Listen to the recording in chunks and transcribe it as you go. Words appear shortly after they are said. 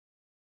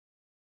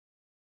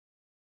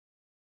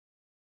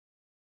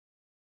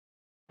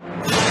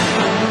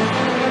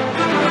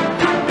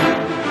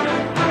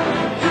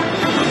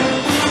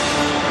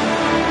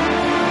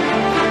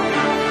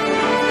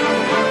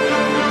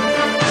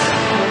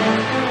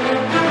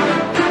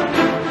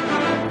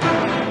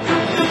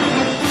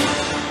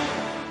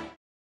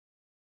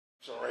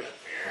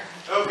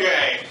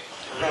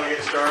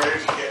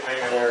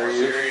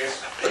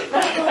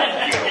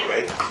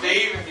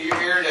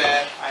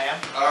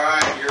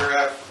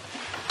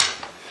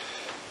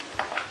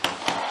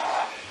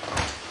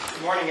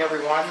morning,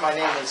 everyone. My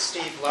name is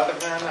Steve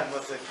Leatherman. I'm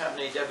with the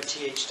company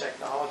WTH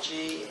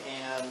Technology,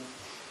 and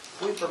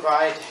we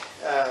provide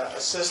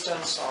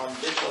assistance on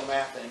digital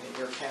mapping in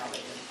your county,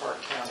 in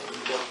Parke County.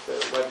 We work the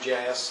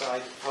WebGIS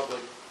site, public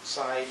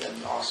site,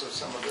 and also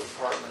some of the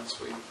departments.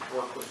 We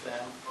work with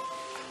them.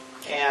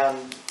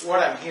 And what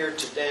I'm here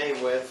today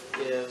with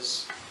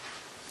is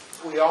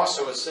we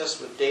also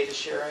assist with data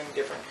sharing,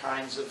 different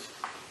kinds of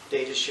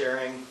data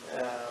sharing,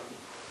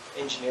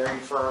 engineering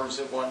firms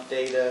that want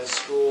data,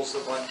 schools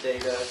that want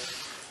data,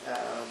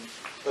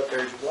 but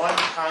there's one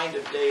kind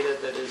of data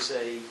that is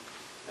a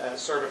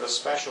sort of a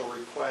special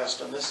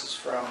request, and this is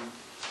from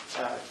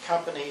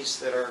companies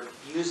that are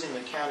using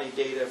the county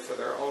data for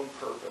their own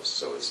purpose.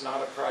 So it's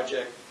not a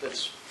project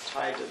that's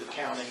tied to the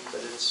county, but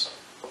it's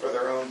for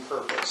their own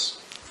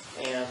purpose.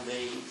 And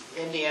the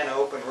Indiana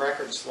Open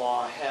Records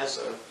Law has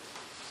a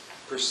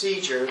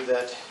procedure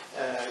that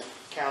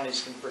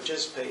counties can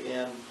participate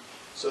in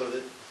so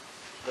that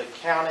the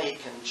county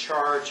can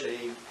charge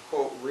a,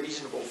 quote,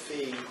 reasonable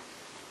fee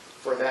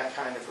for that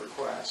kind of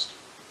request.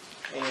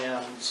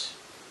 And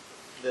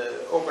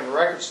the Open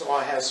Records Law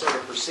has sort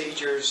of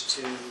procedures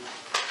to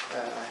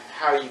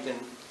how you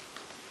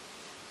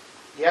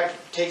have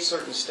to take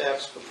certain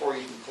steps before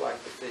you can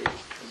collect the fee.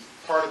 And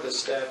part of the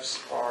steps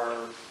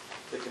are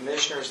the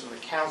commissioners and the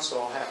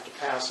council have to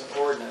pass an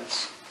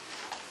ordinance,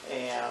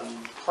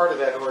 and part of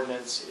that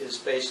ordinance is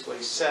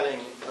basically setting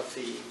a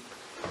fee,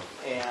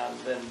 and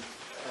then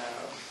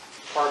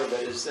part of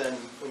it is then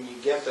when you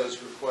get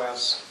those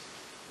requests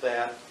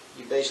that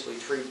you basically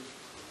treat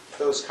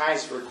those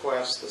kinds of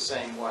requests the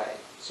same way.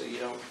 So you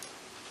don't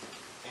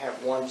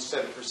have one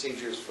set of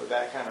procedures for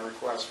that kind of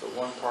request for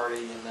one party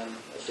and then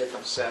a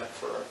different set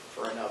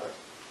for another.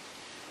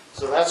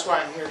 So that's why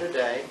I'm here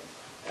today.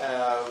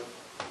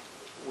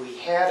 We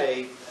had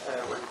a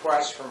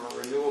request from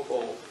a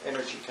renewable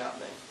energy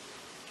company,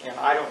 and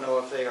I don't know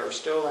if they are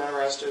still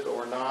interested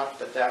or not,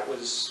 but that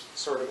was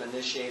sort of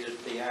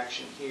initiated the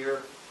action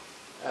here.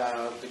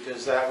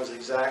 Because that was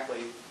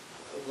exactly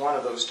one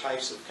of those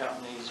types of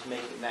companies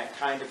making that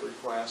kind of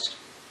request.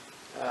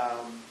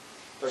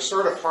 They're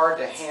sort of hard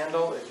to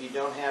handle if you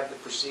don't have the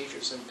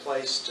procedures in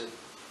place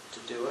to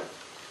do it.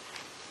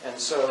 And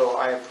so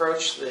I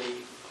approached the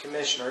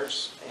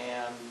commissioners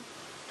and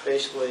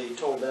basically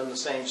told them the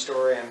same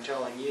story I'm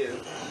telling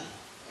you.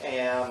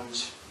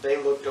 And they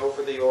looked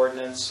over the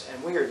ordinance,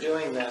 and we are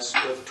doing this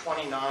with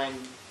 29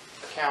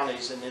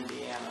 counties in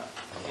Indiana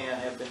and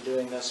have been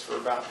doing this for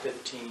about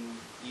 15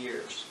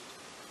 years.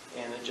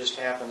 And it just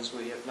happens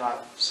we have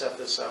not set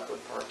this up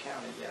with Parke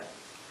County yet.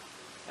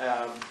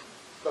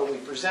 But we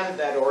presented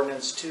that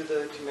ordinance to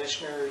the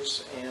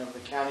commissioners and the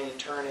county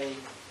attorney.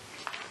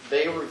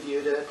 They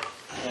reviewed it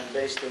and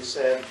basically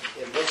said,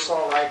 it looks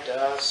all right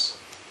to us,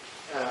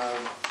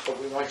 but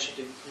we want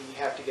you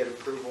have to get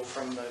approval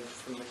from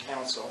the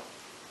council,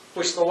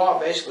 which the law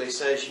basically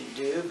says you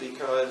do,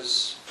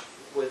 because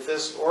with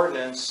this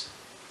ordinance,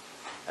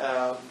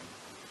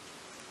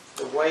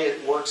 the way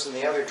it works in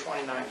the other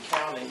 29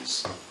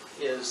 counties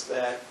is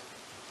that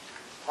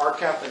our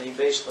company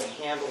basically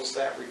handles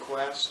that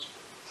request.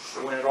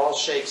 But when it all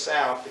shakes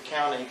out, the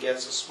county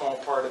gets a small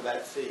part of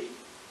that fee.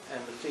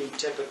 And the fee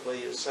typically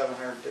is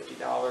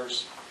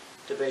 $750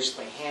 to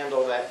basically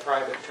handle that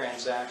private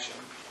transaction.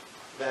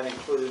 That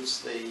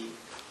includes the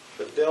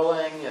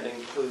billing, it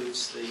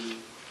includes the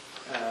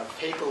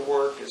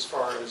paperwork as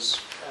far as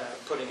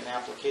putting an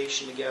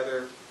application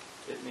together.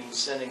 It means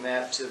sending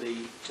that to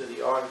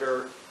the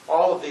auditor.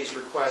 All of these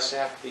requests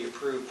have to be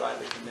approved by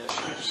the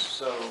commissioners.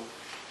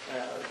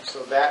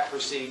 So that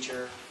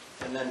procedure,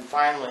 and then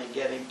finally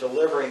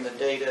delivering the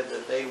data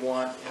that they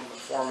want in the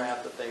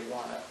format that they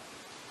want it.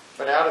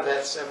 But out of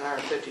that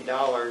 $750,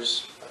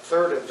 a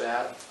third of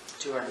that,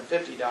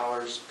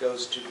 $250,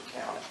 goes to the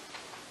county.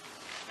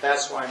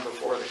 That's why I'm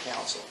before the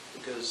council,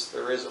 because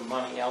there is a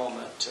money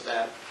element to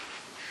that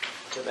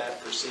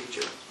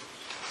procedure.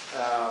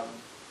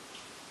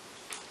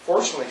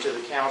 Fortunately to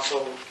the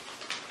council,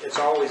 it's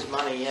always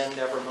money in,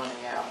 never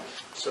money out.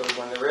 So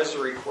when there is a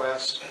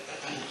request,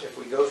 if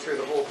we go through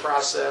the whole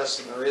process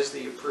and there is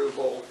the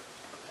approval,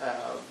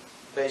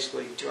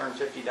 basically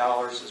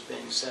 $250 is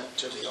being sent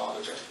to the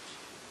auditor.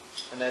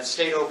 And that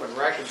state open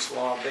records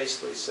law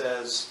basically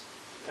says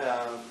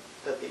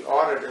that the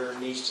auditor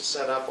needs to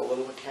set up a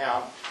little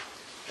account,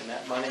 and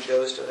that money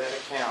goes to that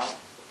account.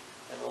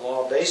 And the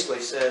law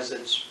basically says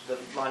that the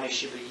money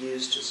should be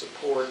used to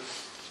support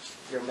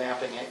your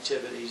mapping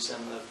activities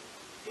in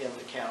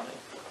the county.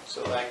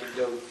 So that could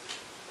go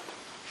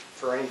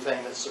for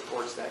anything that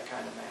supports that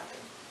kind of mapping.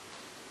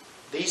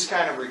 These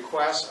kind of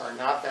requests are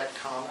not that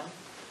common,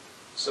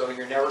 so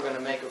you're never going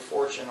to make a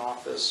fortune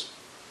off this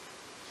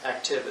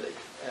activity.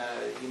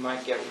 You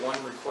might get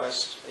one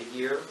request a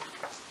year.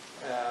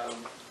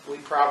 We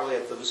probably,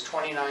 at those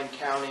 29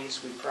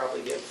 counties, we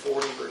probably get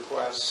 40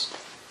 requests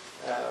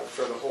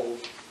for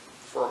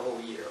a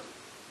whole year.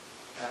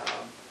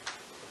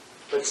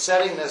 But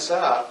setting this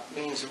up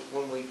means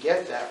when we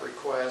get that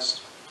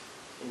request,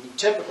 and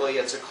typically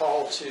it's a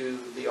call to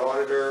the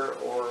auditor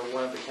or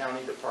one of the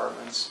county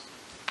departments,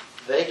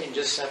 they can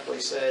just simply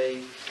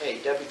say, hey,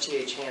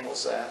 WTH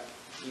handles that.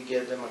 You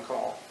give them a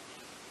call.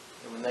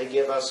 And when they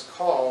give us a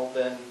call,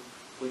 then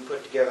we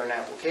put together an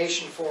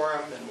application for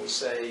them, and we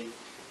say,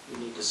 you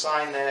need to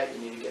sign that,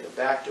 you need to get it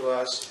back to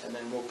us, and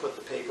then we'll put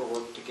the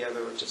paperwork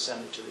together to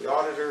send it to the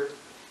auditor,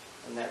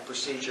 and that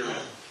procedure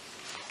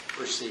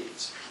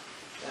proceeds.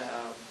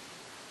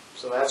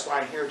 So that's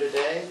why I'm here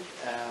today.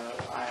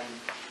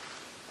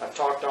 I've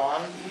talked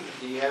on.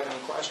 Do you have any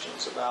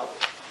questions about?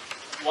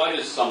 Why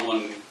does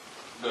someone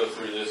go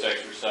through this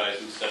exercise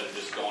instead of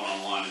just going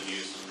online and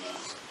using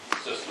the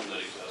system that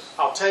exists?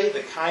 I'll tell you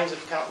the kinds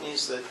of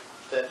companies that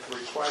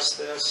request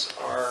this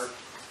are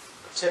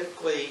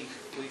typically,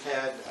 we've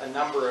had a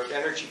number of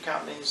energy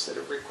companies that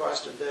have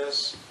requested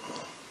this,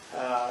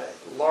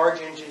 large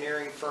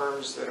engineering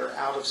firms that are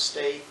out of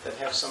state that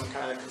have some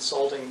kind of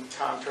consulting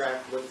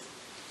contract with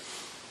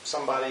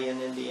somebody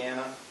in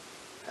Indiana,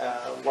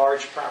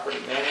 large property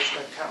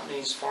management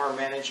companies, farm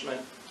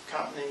management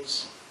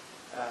companies,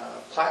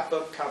 plat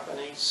book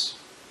companies,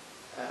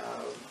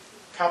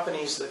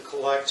 companies that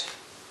collect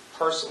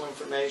parcel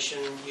information,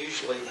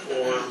 usually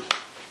for,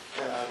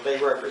 they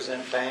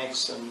represent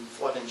banks and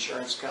flood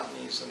insurance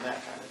companies and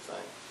that kind of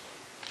thing.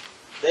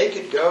 They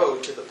could go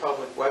to the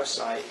public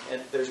website,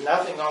 and there's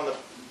nothing on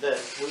that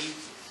we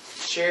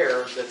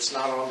share that's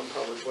not on the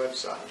public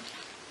website.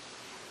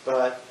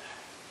 But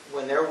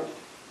when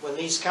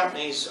these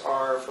companies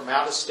are from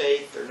out of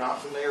state, they're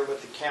not familiar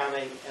with the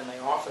county, and they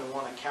often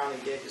want a county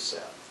data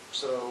set.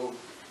 So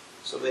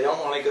they don't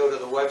want to go to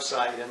the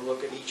website and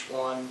look at each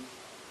one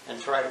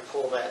and try to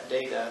pull that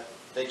data.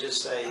 They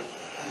just say,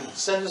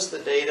 send us the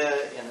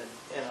data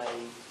in a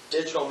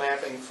digital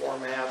mapping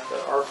format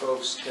that our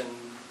folks can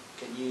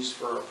use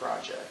for a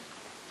project.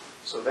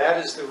 So that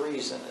is the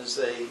reason, is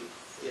they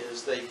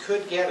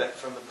could get it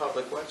from the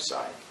public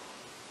website,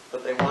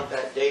 but they want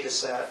that data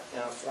set in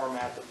a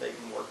format that they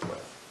can work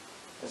with.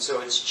 And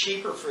so it's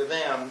cheaper for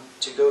them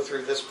to go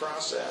through this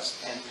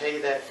process and pay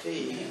that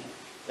fee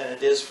than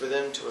it is for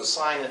them to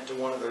assign it to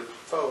one of their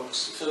folks.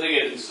 So they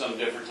get in some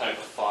different type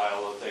of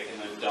file that they can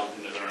then dump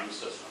into their own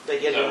system. They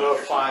get into a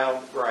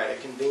file, right, a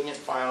convenient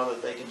file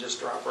that they can just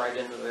drop right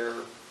into their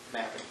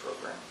mapping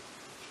program.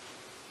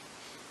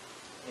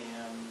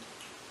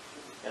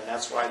 And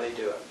that's why they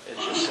do it.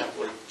 It's just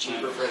simply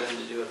cheaper for them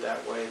to do it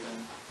that way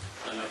than...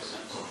 That makes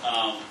sense.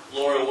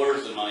 Laura,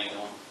 where's the money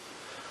going?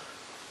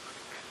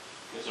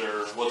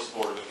 What's the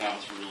Board of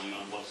Accounts ruling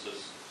on what's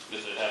this?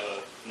 Does it have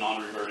a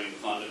non-reverting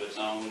fund of its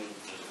own?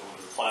 Does it go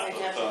into the plat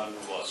book fund?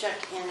 Or what? Check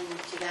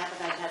into that, but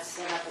I'd have to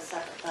set up a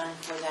separate fund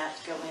for that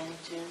to go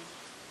into.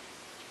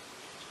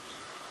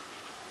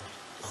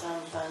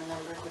 Some fund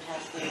number would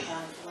have to be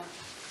accounted for.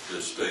 The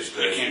state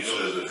statute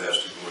says it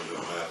has to go into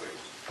a mapping.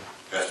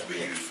 It has to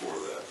be used for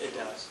that. It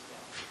does,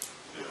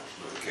 Yeah.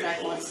 But I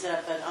want to set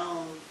up an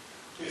own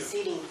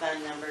receiving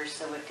fund number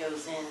so it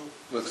goes in.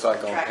 Looks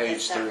like on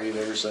page 3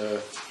 there's a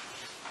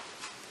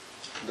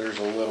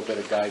little bit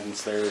of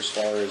guidance there as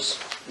far as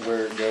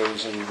where it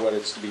goes and what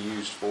it's to be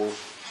used for.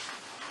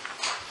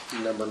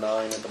 Number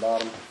 9 at the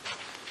bottom.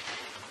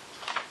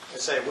 I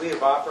say we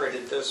have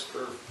operated this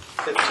for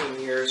 15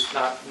 years,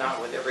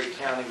 not with every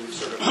county. We've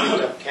sort of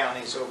picked up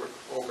counties over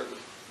a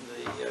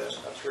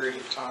period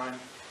of time.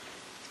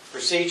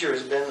 Procedure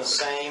has been the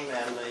same,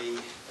 and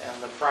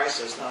the price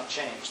has not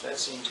changed. That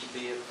seems to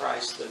be a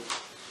price that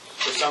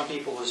for some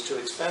people is too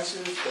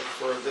expensive, but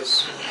for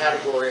this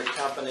category of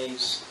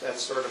companies,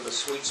 that's sort of a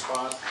sweet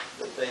spot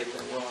that they've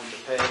been willing to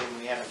pay, and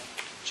we haven't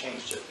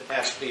changed it. It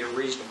has to be a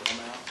reasonable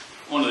amount.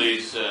 One of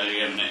these, you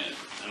have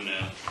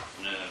a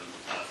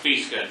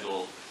fee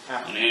schedule,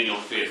 an annual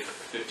fee of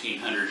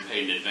 $1,500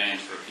 paid in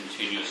advance for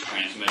continuous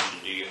transmission.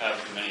 Do you have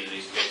many of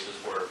these cases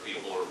where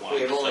people are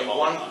wanting to save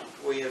all the time?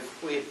 We have,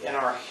 in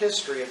our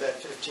history of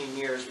that 15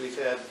 years, we've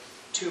had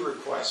 2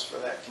 requests for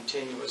that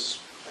continuous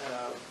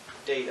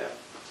data.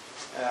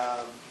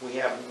 We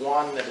have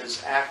 1 that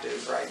is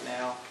active right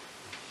now,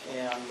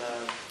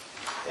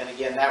 and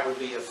again, that would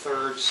be a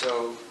third.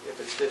 So if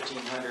it's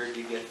 1,500,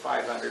 you get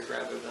 500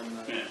 rather than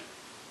the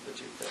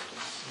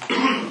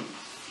 250.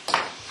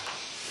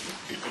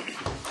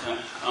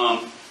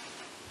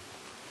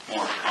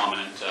 More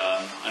comment.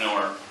 I know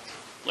our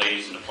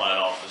ladies in the plat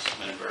office have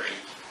been very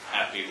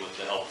happy with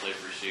the help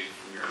they've received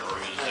from your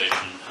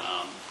organization.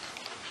 I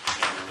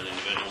can't remember the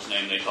individual's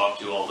name they talk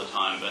to all the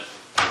time, but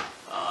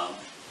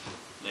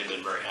they've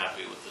been very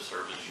happy with the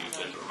service you've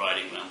been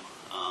providing them.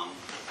 All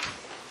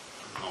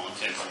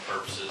intents and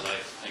purposes, I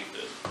think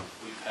that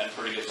we've had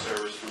pretty good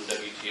service from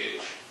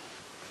WTH.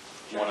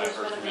 What I've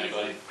heard from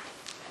anybody.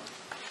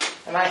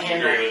 And I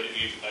handle.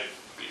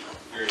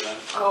 Agree with that?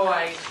 Oh,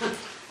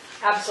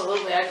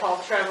 absolutely. I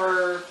called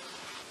Trevor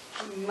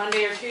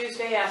Monday or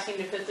Tuesday asking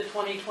to put the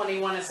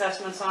 2021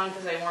 assessments on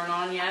because they weren't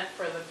on yet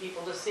for the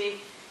people to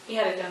see. He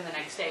had it done the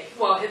next day.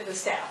 Well, the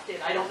staff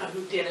did. I don't know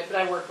who did it, but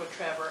I worked with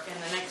Trevor,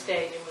 and the next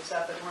day it was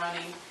up and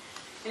running.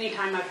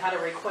 Anytime I've had a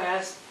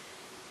request,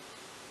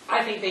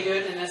 I think they do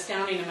it in an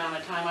astounding amount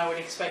of time. I would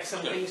expect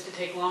some things to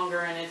take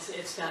longer, and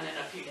it's done in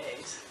a few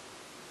days.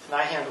 And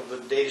I handle the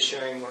data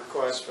sharing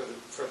request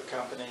for the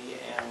company,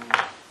 and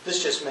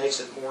this just makes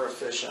it more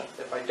efficient.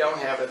 If I don't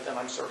have it, then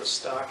I'm sort of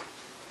stuck.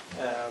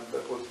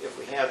 But if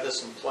we have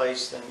this in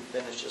place, then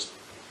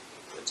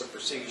it's a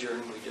procedure,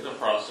 and we do The it.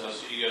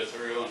 process that you go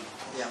through, and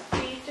Yeah,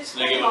 Does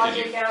They give it to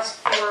Logic you. ask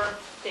for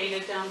data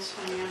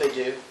downstream? they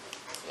do.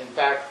 In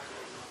fact,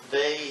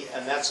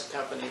 and that's a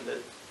company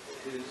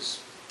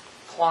whose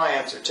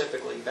clients are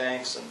typically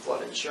banks and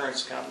flood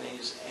insurance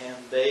companies, and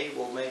they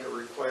will make a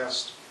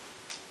request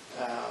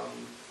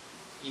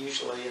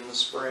usually in the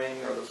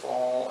spring or the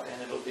fall,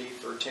 and it'll be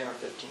for 10 or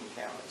 15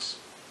 counties.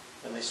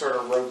 And they sort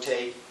of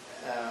rotate.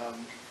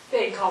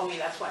 They called me,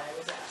 that's why I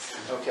was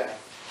asking. Okay.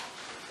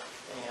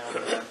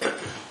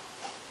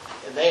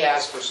 And they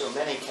ask for so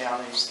many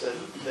counties that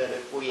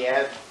if we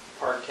add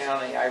Parke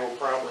County, I will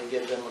probably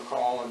give them a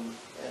call and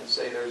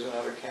say there's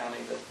another county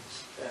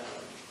that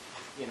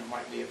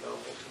might be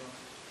available to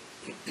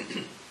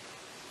them.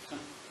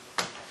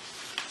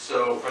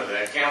 So for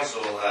the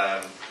council,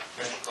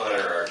 Mr.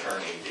 Clutter, our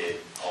attorney, did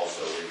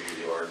also review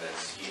the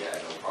ordinance. He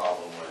had no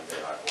problem with it.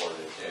 I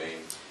forwarded it to him.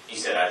 He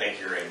said, I think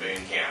you're in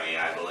Boone County,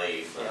 I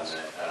believe, Yes.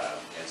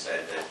 and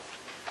said that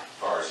as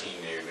far as he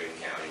knew, Boone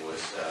County was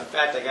In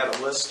fact, I got a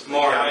list of the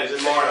more counties. than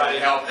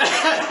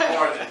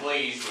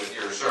pleased with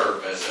your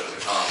service. It was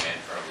a comment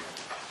from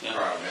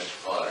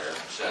Mr. Clutter.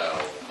 So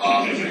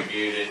Bob has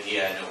reviewed it. He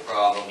had no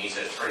problem. He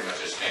said it's pretty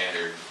much a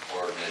standard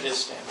ordinance. It is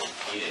standard.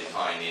 He didn't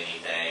find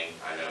anything.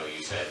 I know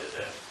you said that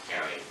the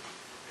county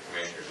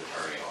commissioner's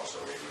attorney also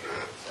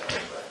reviewed it, so,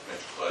 but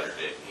Mr. Clutter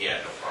didn't. He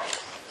had no problem.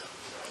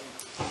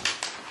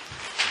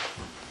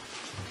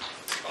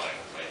 Fine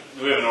with me.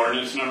 do we have an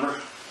ordinance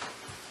number?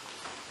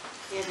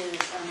 It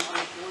is on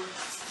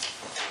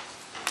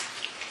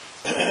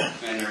the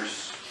And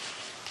there's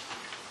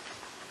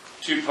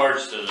two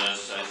parts to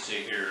this I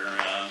see here.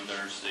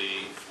 There's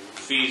the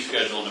fee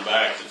schedule in the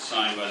back that's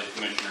signed by the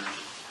commissioners.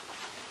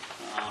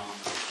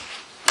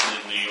 And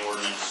then the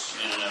ordinance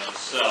in and of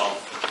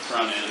itself at the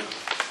front end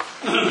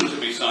to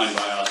be signed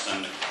by us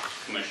and the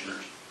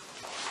commissioners.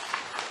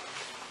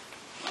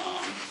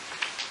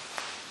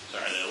 The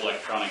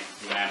electronic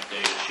map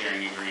data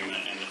sharing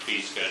agreement and the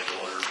fee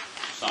schedule are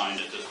signed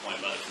at this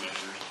point by the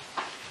commissioners.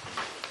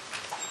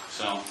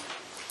 So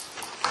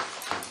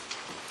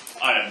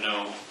I have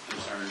no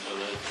concerns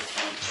with it at this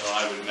point, so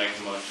I would make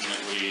a motion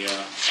that we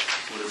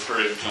would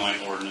approve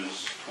joint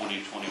ordinance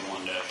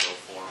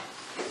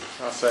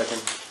 2021-04. I'll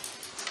second.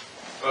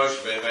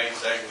 Motion been made,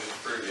 seconded to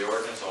approve the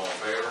ordinance. All in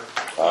favor?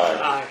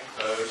 Aye.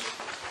 Opposed?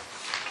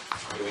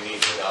 Do we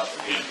need to adopt the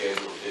fee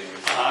schedule too?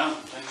 I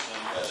don't think so.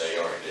 They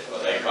already did.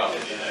 Well, they probably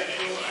did that ordinance.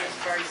 anyway.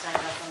 It's already signed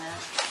up on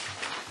that.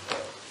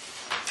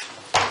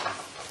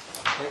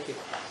 Thank you.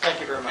 Thank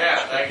you very much.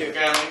 Yeah, thank you,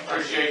 County.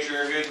 Appreciate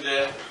your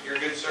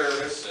good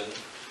service and.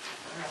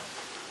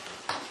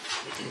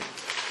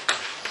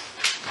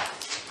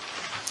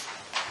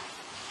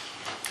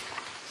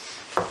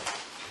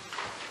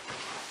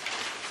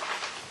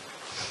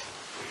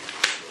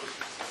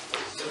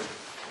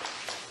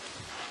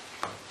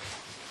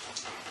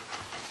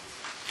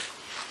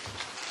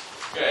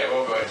 Okay,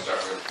 we'll go ahead and start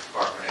with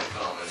department head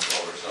comments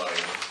while we're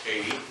starting.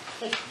 Katie?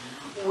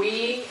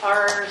 We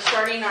are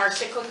starting our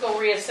cyclical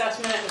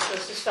reassessment. It was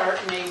supposed to start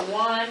May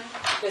 1.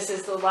 This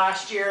is the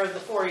last year of the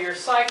 4-year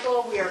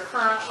cycle. We are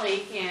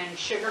currently in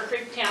Sugar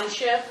Creek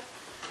Township,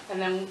 and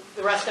then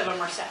the rest of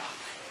them are south.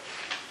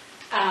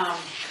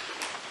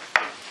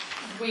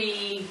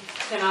 We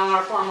been on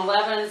our Form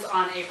 11s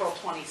on April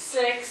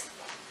 26th,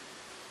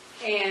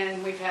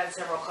 and we've had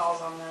several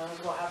calls on those.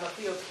 We'll have a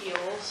few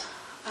appeals.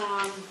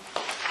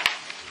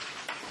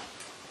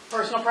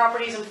 Personal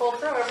properties in full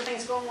throw,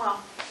 everything's going well.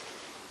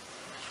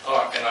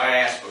 Oh, and I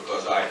asked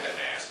because I've been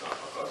asked, not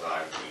because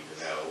I need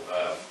to know.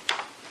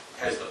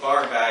 Has the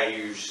farm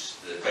values,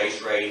 the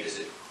base rate, is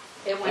it?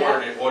 It went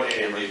up. What did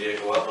it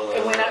go up a little?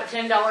 It went up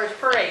 $10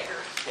 per acre.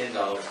 $10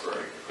 per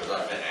acre, because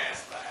I've been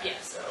asked that.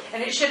 Yes, So.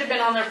 and it should have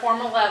been on their Form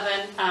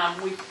 11.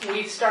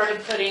 We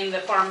started putting the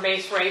farm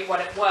base rate, what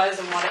it was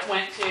and what it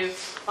went to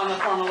on the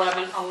Form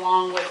 11,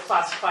 along with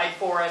classified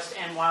forest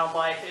and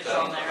wildlife. It's Is that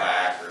on the there.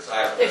 back, or is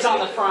that? It's on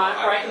the front,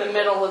 right in the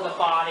middle of the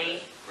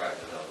body. Right in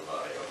the middle of the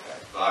body, okay.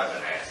 Well, I've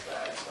been asked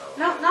that, so.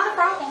 No, not a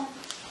problem.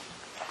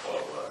 Well,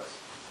 it was.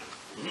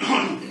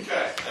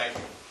 Okay, thank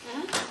you.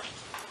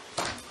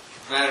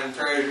 Madam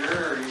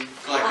Treasurer, are you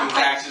collecting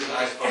taxes,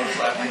 I suppose,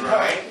 left and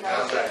right?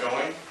 How's that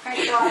going?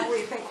 Thank God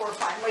we think we're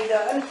finally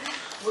done.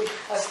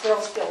 Us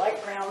girls still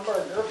like brown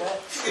burger,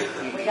 but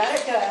we got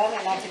it done.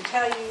 And I can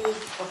tell you,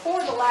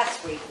 before the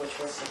last week, which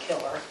was the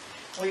killer,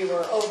 we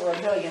were over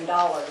 $1 million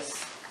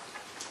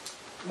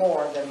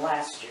more than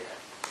last year.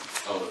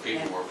 Oh, the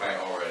people were paying,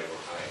 already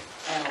were paying.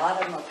 And a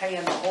lot of them are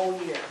paying the whole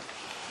year.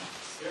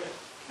 Good.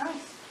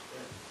 Nice.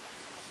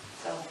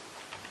 So,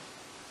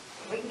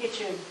 we can get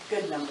you a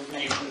good number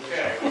next week.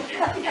 Okay, well,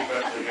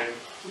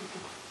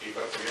 keep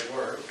up the good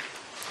work.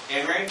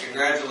 Henry,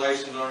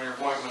 congratulations on your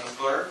appointment as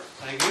clerk.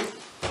 Thank you.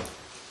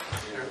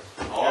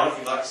 On, if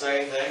you'd like to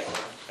say anything?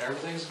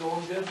 Everything's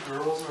going good.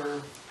 Girls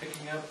are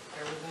picking up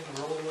everything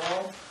really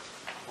well.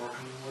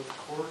 working with the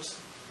courts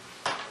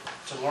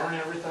to learn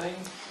everything,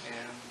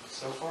 and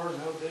so far,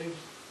 no big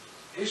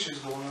issues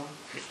going on.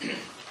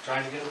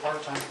 Trying to get a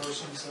part-time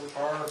person, so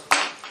far,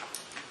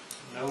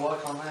 no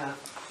luck on that.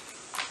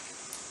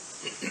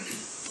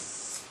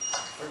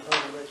 For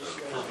voter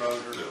registration. For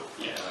voters.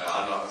 Yeah.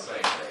 I'm not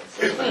saying things.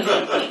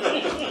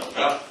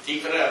 Well,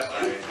 keep it up,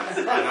 I mean, I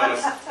know it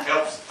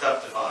helps,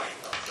 tough to find,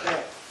 I'll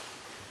say.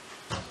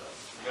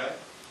 Okay.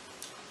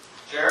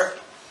 Sheriff?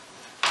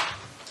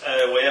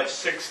 We have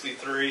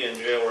 63 in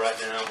jail right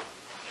now.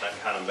 That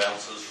kind of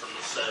bounces from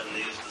the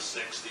 70s to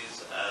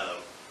 60s.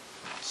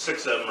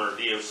 6 of them are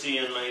DOC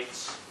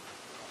inmates.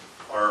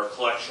 Our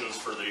collections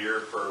for the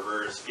year for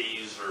various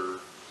fees are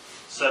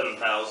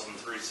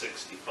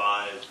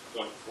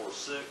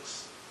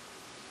 $7,365.46.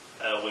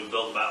 We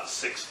billed about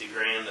 60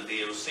 grand to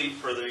DOC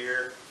for the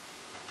year.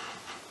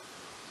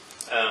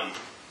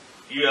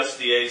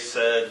 USDA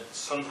said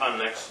sometime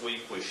next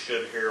week we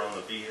should hear on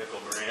the vehicle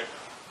grant.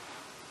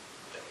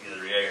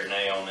 Either yay or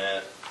nay on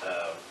that.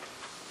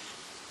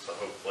 So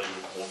hopefully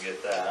we'll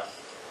get that.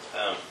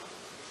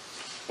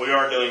 We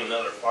are doing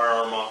another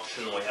firearm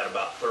auction. We had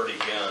about 30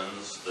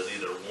 guns that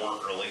either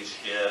weren't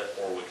released yet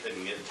or we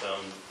couldn't get to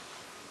them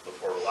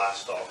before the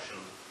last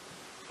auction.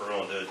 We're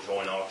going to do a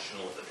joint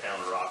auction with the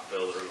town of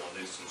Rockville. They're going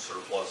to do some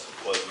surplus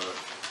equipment,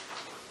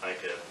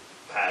 like a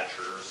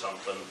patcher or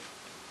something.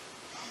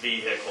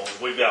 Vehicles.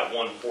 We've got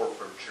one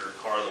forfeiture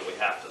car that we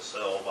have to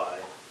sell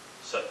by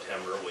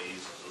September. We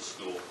use as a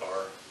school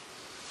car.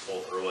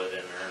 We'll throw it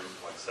in there, and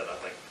like I said, I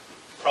think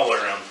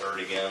probably around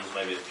 30 guns,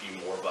 maybe a few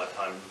more by the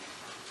time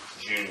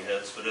June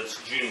hits. But it's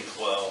June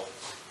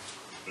 12th,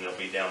 and they'll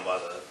be down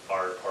by the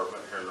fire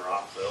department here in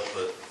Rockville.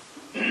 But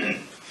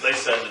they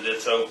said that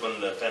it's open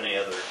if any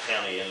other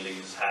county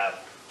entities have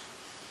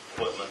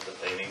equipment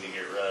that they need to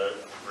get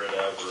rid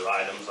of or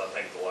items. I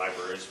think the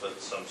library's put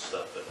some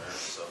stuff in there,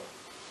 so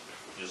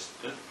just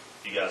if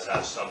you guys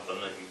have something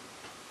that you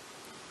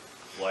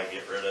like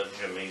get rid of,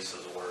 Jim East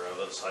is aware of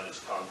it, so I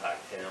just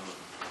contact him.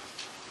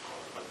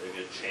 Might be a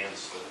good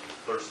chance to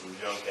clear some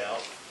junk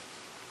out.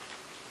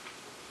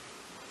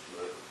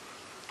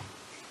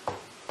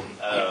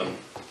 But,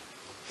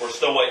 we're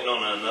still waiting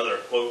on another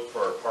quote for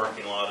our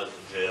parking lot at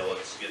the jail.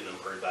 It's getting in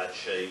pretty bad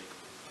shape,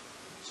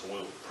 so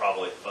we'll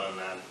probably fund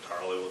that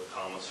entirely with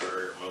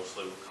commissary or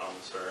mostly with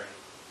commissary.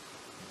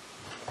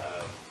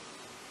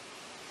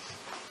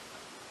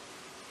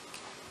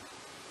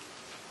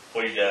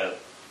 We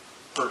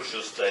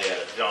purchased a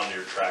John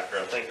Deere tractor.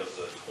 I think it was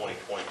a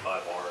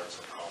 2025R. It's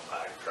a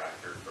compact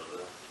tractor for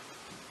the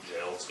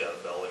jail. It's got a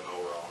belly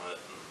mower on it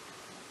and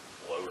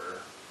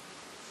loader.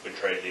 We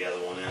traded the other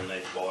one in.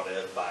 They bought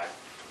it back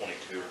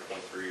 22 or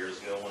 23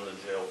 years ago when the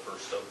jail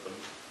first opened.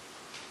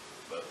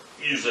 But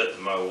use it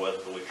to mow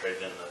with, but we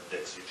traded in the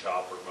Dixie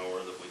chopper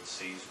mower that we'd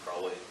seized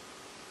probably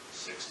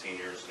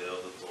 16 years ago.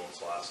 That was on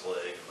its last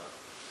leg. And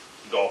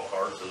the golf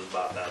cart is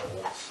about that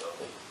old, so.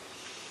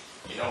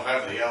 You don't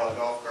have the yellow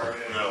golf cart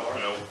anymore?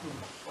 No.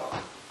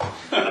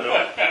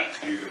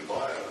 You can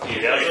buy it.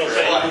 Yeah, I was gonna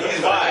say,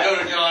 Go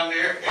to John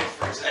Deere, it's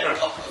for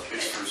sale.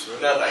 It's for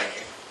sale. No, thank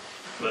you.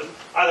 but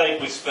I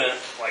think we spent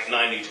like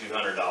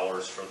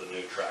 $9,200 for the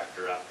new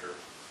tractor after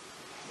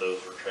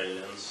those were traded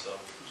in, so.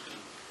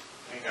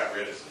 We got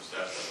rid of some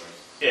stuff that was.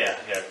 Yeah,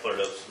 cleared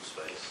up some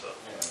space, so.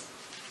 Yeah.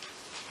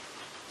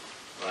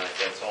 I think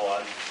that's all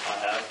I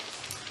have.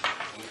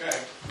 Okay,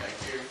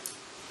 thank you.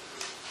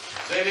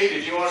 Cindy,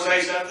 did you want to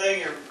say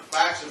something? Your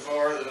back's so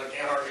far that I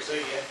can't hardly see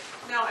you.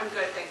 No, I'm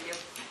good, thank you.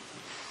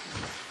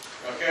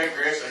 Okay,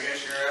 Chris, I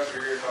guess you're up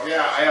here talking.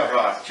 Yeah, I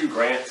have 2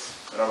 grants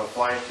that I'm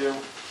applying to.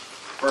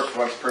 First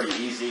one's pretty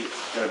easy.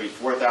 It's going to be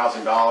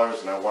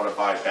 $4,000, and I want to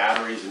buy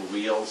batteries and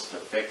wheels to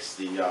fix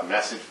the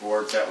message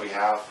boards that we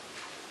have.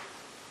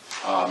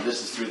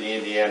 This is through the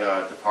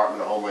Indiana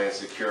Department of Homeland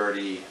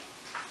Security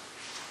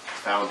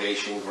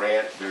Foundation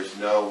grant. There's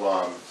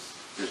no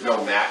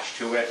match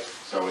to it,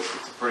 so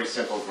it's a pretty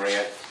simple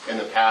grant. In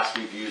the past,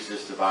 we've used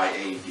this to buy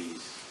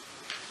AEDs.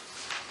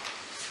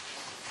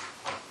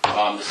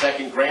 The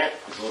second grant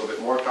is a little bit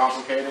more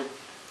complicated.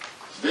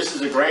 So this is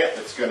a grant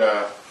that's going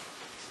to,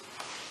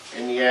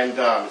 in the end,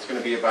 it's going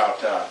to be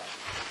about, I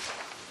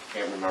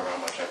can't remember how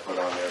much I put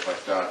on there, but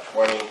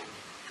 $25,000.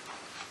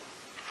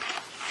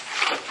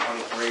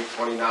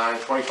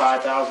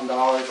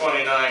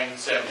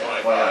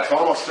 $29,725. Well, it's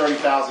almost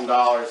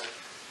 $30,000.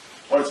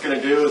 What it's going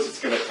to do is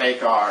it's going to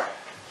take our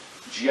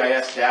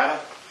GIS data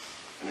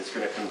and it's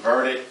going to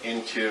convert it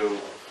into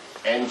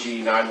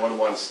NG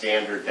 911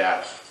 standard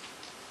data.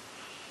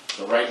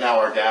 So right now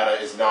our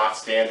data is not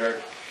standard.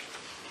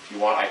 If you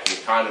want, I can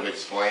kind of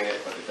explain it,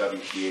 but the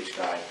WTH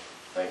guy,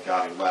 thank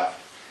God he left.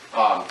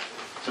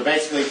 So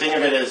basically, think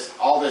of it as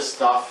all this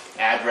stuff,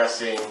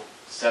 addressing,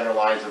 center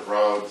lines of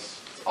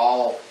roads, it's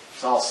all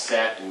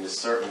set in this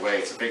certain way.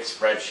 It's a big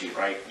spreadsheet,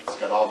 right? It's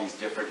got all these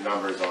different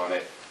numbers on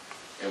it.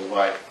 And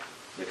what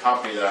the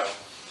company that,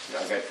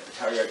 I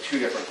got 2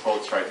 different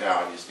quotes right now,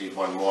 I just need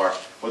one more.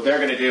 What they're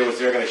going to do is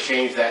they're going to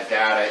change that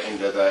data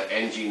into the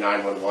NG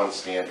 911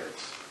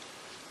 standards.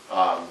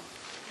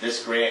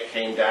 This grant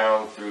came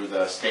down through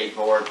the state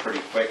board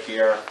pretty quick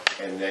here,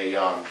 and they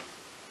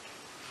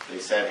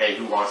said, hey,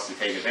 who wants to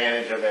take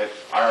advantage of it?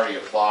 I already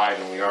applied,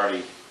 and we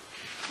already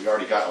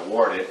got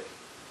awarded.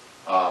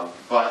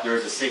 But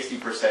there's a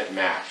 60%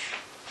 match.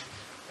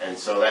 And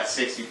so that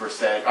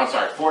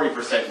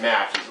 40%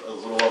 match is a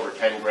little over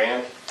 10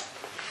 grand.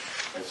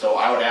 And so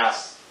I would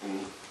ask,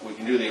 and we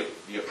can do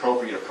the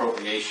appropriate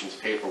appropriations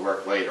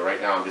paperwork later.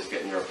 Right now I'm just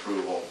getting your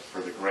approval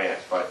for the grant,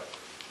 but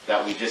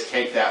that we just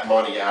take that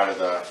money out of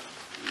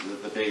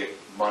the big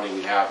money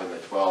we have in the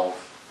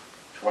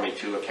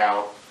 1222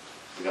 account.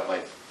 We got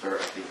like, I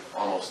think,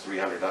 almost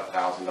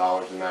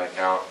 $300,000 in that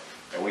account.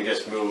 And we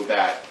just move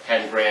that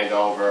 10 grand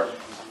over.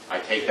 I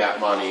take that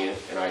money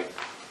and I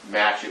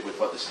match it with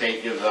what the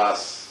state gives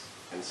us,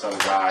 and some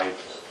guy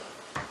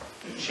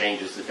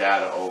changes the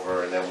data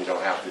over, and then we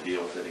don't have to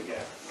deal with it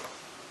again.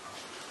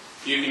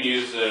 You can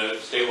use the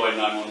statewide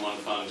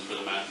 911 funds for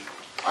the match.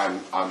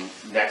 I'm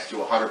next to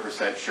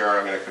 100% sure.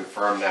 I'm going to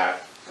confirm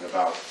that in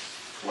about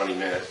 20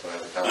 minutes.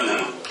 But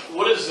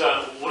what is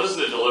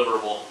the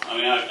deliverable? I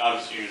mean,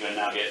 obviously you're going to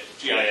now get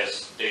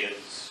GIS data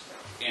that's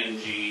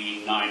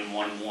NG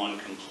 911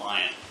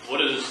 compliant.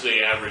 What is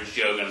the average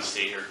Joe going to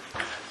see here?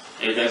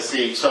 They're going to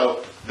see,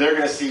 so they're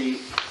going to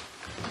see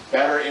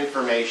better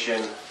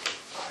information.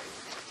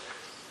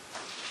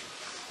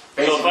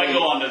 So if I go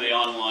onto the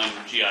online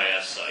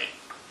GIS site,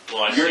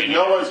 will I see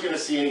no one's going to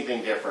see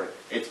anything different.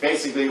 It's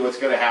basically what's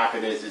going to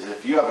happen is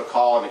if you have a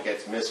call and it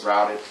gets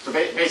misrouted. So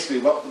basically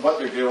what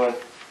they're doing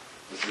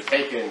is they're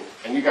taking,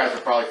 and you guys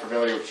are probably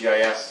familiar with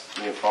GIS,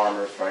 being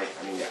farmers, right?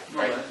 I mean, yeah,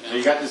 right? So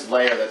you got this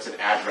layer that's an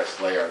address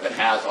layer that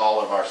has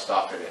all of our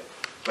stuff in it.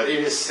 But it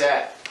is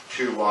set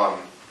to,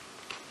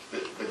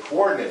 the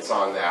coordinates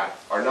on that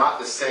are not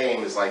the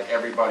same as like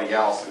everybody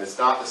else, and it's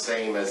not the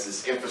same as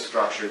this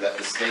infrastructure that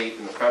the state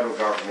and the federal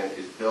government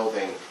is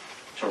building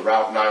to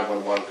route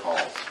 911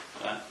 calls.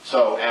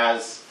 So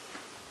as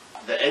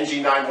the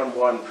NG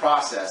 911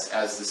 process,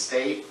 as the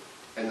state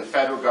and the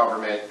federal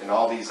government and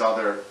all these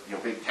other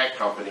big tech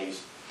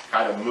companies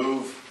kind of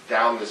move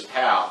down this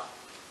path,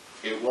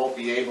 it won't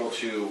be able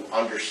to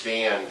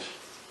understand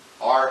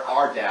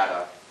our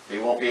data. They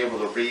won't be able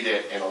to read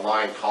it and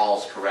align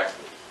calls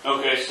correctly.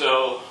 Okay,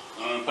 so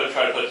I'm going to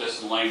try to put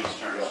this in layman's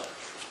terms.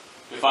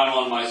 Yeah. If I'm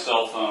on my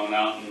cell phone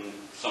out in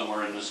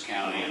somewhere in this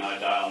county and I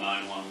dial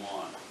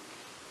 911,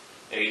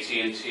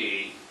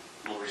 AT&T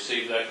will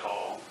receive that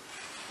call,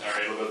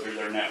 or it'll go through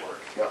their network,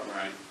 yep.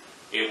 Right?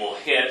 It will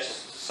hit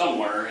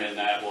somewhere, and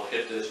that will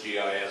hit this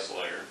GIS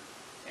layer,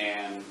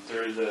 and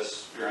through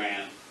this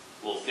grant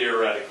will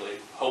theoretically,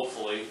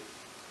 hopefully,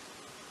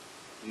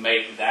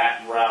 make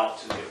that route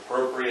to the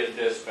appropriate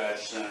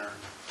dispatch center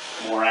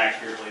more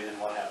accurately than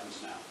what happens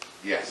now.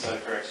 Yes. Is that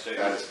a correct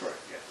statement? That is correct,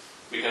 yes.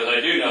 Because I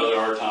do know there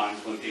are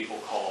times when people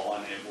call,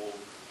 and it will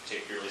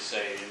particularly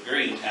say in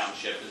Green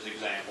Township as an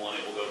example, and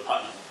it will go to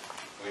Putnam.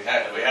 We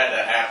had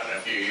that happen a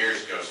few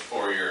years ago. It's a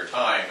 4-year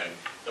time, and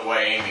the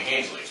way Amy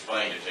Hensley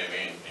explained it to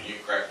me, and you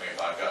correct me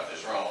if I've got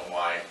this wrong,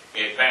 why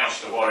it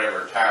bounced to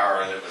whatever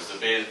tower that was the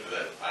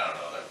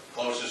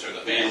closest or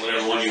the busiest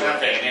or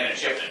something, and it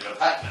shipped it to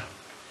Putnam.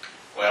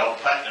 Well,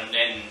 Putnam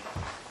didn't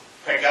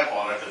pick up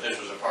on it that this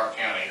was a Parke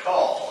County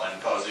call, and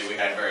because we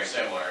had very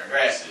similar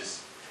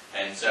addresses,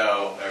 and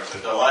so there was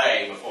a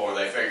delay before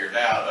they figured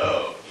out,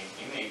 oh,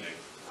 you need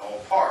to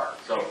call Parke.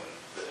 So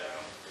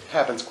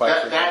happens quite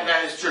frequently.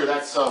 That is true.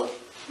 So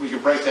we can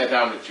break that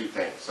down to two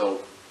things.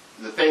 So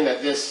the thing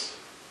that this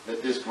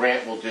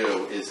grant will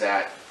do is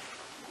that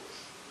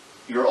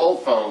your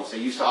old phones, they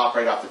used to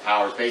operate off the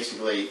towers.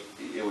 Basically,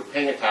 it would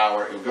ping a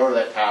tower, it would go to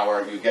that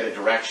tower, you would get a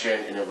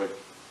direction, and it would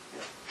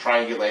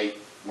triangulate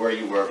where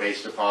you were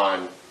based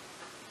upon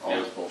all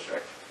this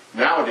bullshit.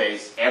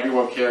 Nowadays,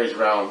 everyone carries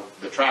around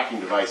the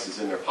tracking devices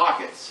in their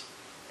pockets,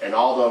 and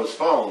all those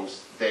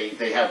phones,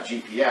 they have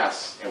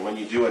GPS, and when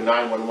you do a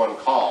 911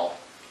 call,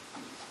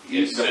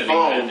 the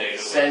phone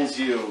sends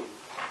you,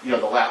 the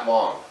lat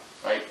long,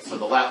 right? So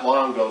the lat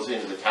long goes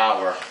into the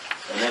tower,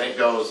 and then it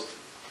goes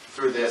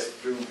through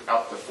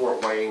out to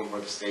Fort Wayne,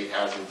 where the state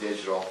has in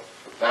digital.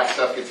 That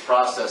stuff gets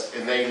processed,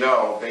 and they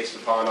know, based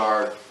upon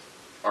our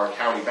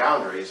county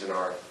boundaries and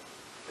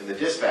the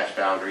dispatch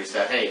boundaries,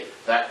 that, hey,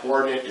 that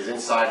coordinate is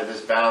inside of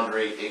this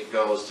boundary, it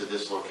goes to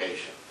this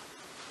location.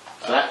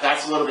 So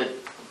that's a little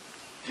bit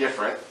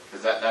different,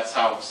 because that's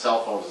how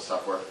cell phones and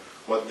stuff work.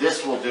 What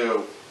this will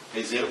do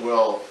is it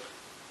will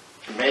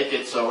make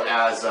it so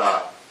as,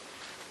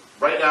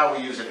 right now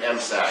we use an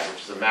MSAG,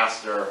 which is a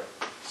master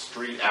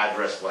street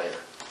address layer.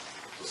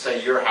 So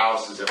say your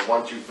house is at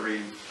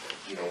 123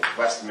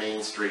 West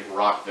Main Street in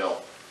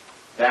Rockville.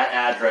 That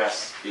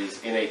address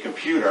is in a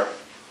computer,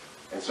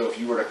 and so if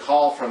you were to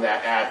call from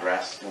that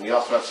address, and we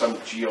also have some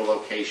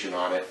geolocation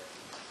on it,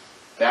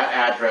 that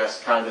address,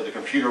 the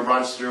computer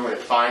runs through and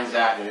it finds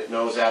that, and it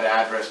knows that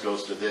address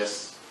goes to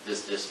this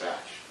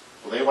dispatch.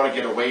 Well, they want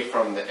to get away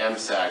from the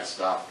MSAG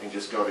stuff and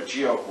just go to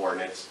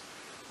geo-coordinates,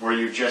 where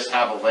you just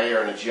have a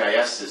layer in a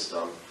GIS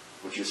system,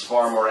 which is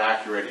far more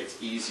accurate,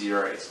 it's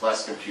easier, it's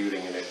less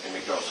computing, and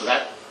it goes. So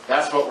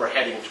that's what we're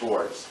heading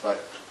towards.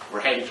 But we're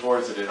heading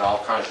towards it at all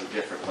kinds of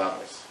different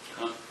levels.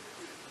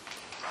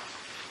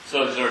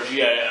 So is our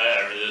GI,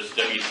 or is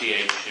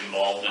WTH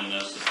involved in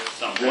this at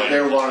some point?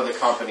 They're one of the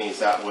companies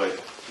that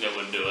would do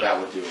it?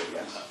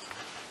 Yes.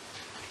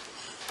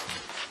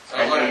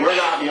 And we're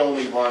not the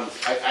only ones.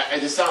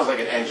 This sounds like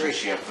an engine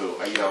shampoo.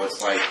 You know,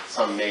 it's like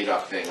some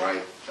made-up thing,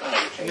 right?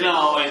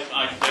 No,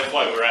 that's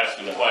why we're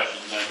asking the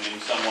questions. I mean,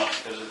 somewhat,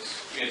 because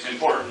it's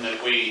important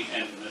that we,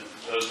 and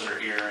those that are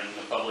here and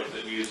the public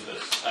that use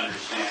this,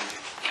 understand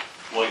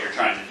what you're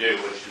trying to do,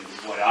 which is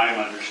what I'm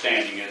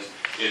understanding is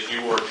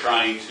you were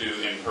trying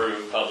to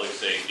improve public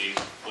safety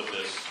with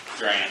this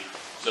grant,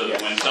 so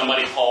that when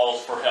somebody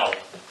calls for help,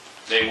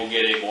 they will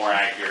get a more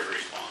accurate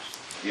response.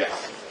 Yes.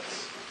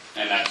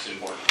 And that's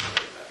important.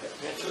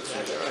 Yeah,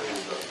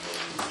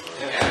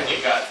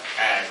 you got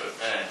adequate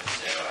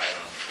funds, so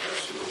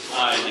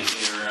I think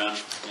you're,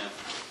 yeah.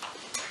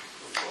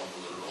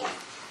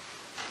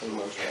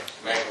 Okay,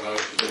 make a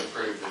motion to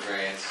approve the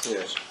grants.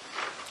 Yes.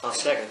 I'll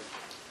second.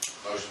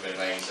 Motion been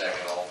made,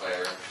 second, all in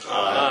favor.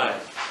 Aye.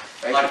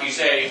 Like you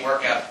said, you can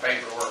work out the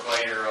paperwork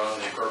later on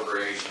the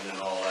appropriation and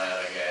all that,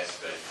 I guess,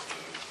 but you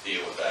can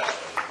deal with that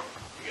when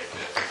you get to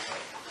it.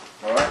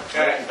 All right.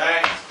 Okay,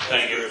 thanks.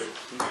 Thank you.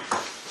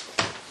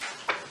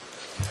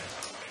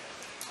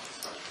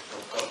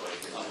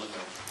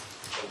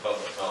 No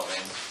public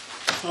comments.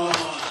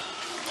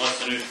 What's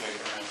the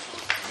newspaper has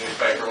some?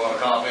 Newspaper want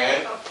to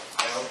comment? No?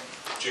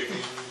 Chicken.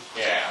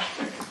 Yeah.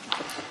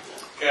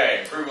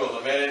 Okay, approval of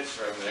the minutes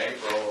from the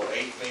April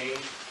 8th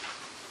meeting.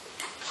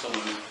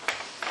 Someone,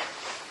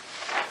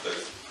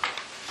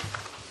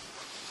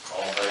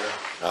 All in favor?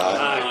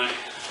 Aye.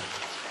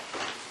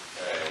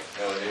 Okay,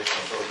 no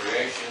additional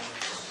appropriations,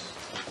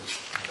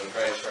 no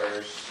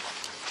transfers.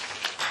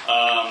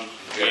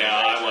 Yeah,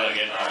 I want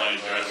to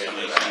address some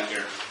of these things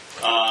here.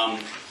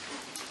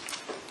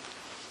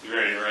 You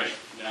ready to write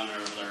down there?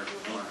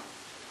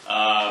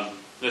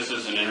 This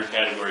is an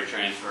intercategory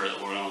transfer that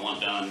we're going to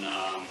want done.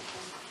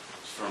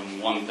 It's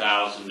from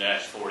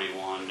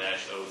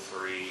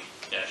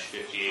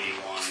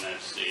 1000-41-03-5081.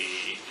 That's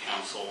the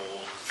council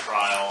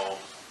trial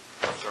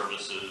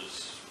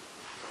services,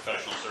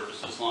 professional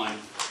services line,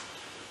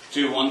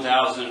 to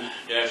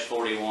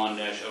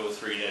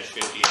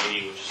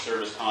 1000-41-03-5080, which is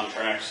service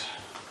contracts.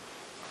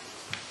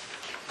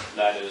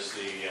 That is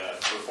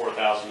for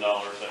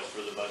 $4,000. That's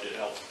for the budget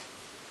help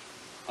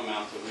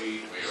amount that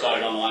we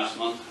decided on last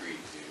month.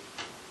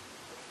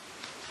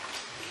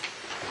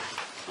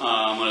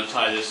 I'm going to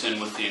tie this in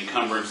with the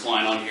encumbrance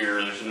line on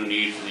here. There's no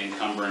need for the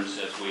encumbrance,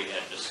 as we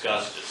had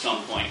discussed at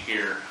some point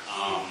here.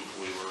 I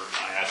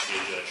asked you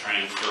to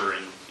transfer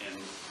and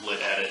lit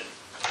edit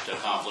to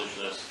accomplish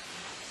this.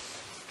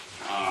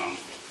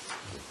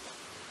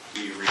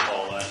 Do you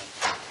recall that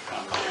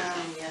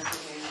conversation? Yes,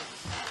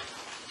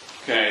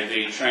 I do.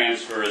 Okay, the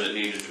transfer that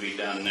needed to be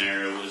done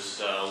there was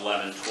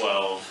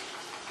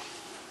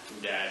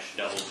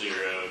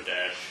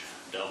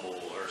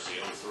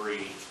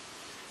 1112-00-03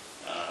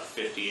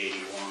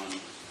 5081 to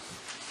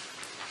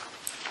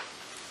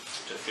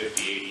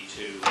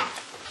 5082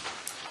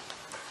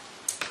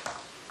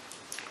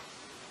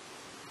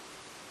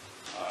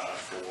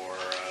 for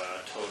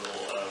a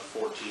total of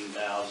 $14,053.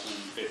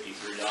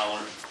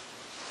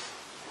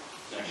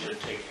 That should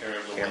take care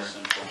of the West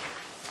Central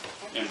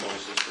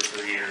invoices for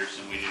 3 years,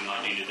 and we do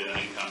not need to do an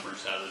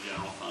encumbrance out of the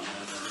general fund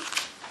or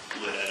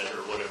lit edit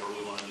or whatever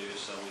we want to do,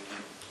 so we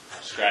can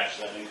scratch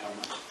that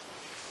encumbrance.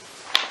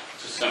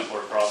 It's a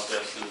simpler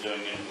process than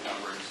doing an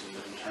encumbrance and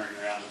then turning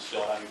around and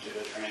still having to do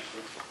a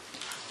transfer.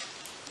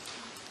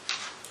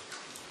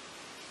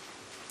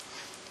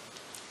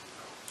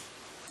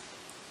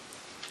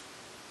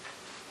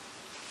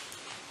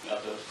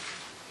 Got those?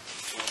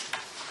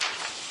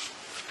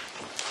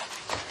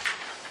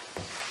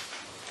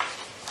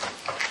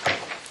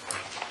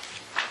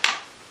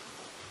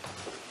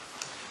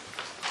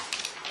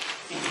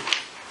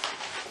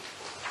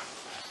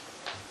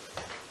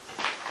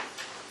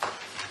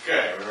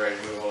 Okay, we're ready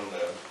to move on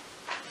to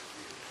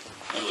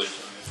At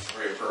least,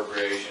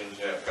 reappropriations.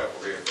 We have a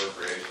couple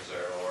reappropriations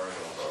there, Laura, and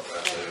we'll talk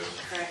about those.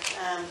 Correct.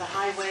 The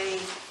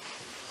highway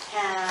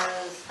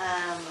has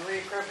a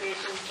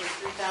reappropriation for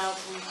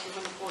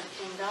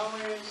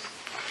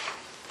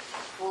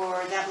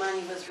 $3,214. That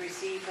money was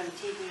received from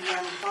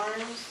TBM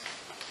Farms.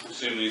 I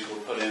assume these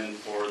were put in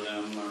for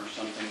them or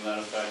something to that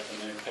effect,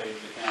 and they paid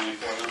the county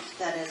for them?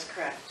 That is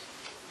correct.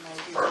 And I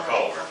do For have a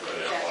culvert, copy for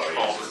of the that.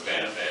 employees'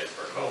 benefits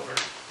for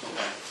culvert.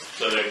 Okay,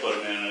 so they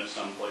put them in at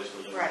some place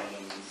where they Right.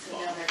 wanted them? So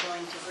now they're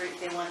going to,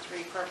 they want to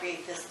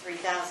reappropriate this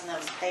 $3,000 that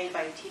was paid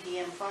by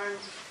TDM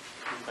Farms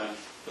Okay.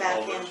 The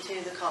back culverts.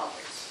 into the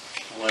culverts.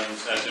 11,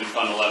 that's in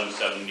Fund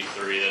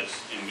 1173, that's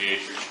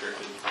MVH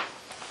restricted.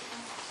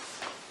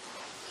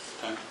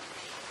 Okay.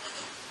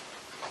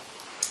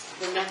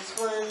 The next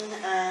one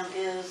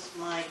is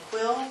my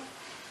quill.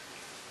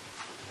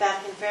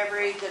 Back in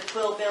February, the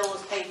quill bill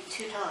was paid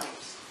 2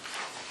 times.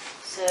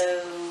 So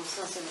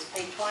since it was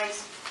paid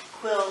twice,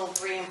 quill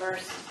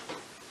reimbursed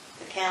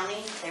the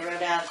county. They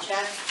wrote out a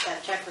check.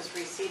 That check was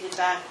receipted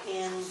back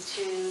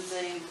into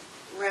the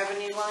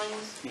revenue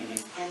lines.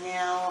 And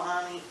now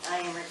I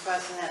am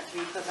requesting that to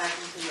be put back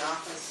into the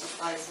office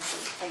supplies since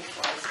it's paid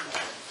twice.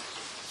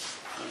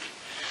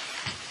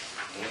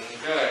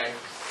 Okay.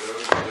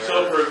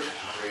 So approved.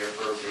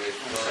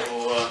 Reappropriation. So,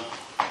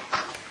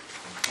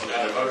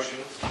 Got a motion?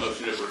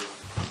 motion to approve.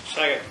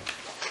 Second.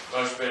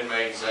 Motion been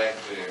made and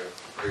seconded to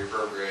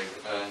reappropriate the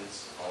funds.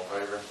 All in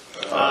favor?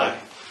 Aye.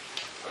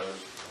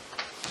 Opposed?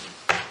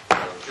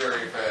 No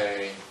jury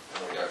pay,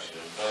 no reduction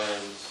in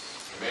funds.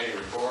 Committee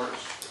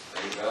reports,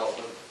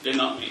 redevelopment, Did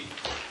not meet.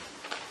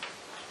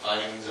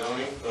 planning and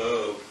zoning.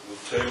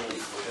 With table, we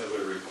have a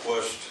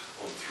request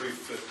on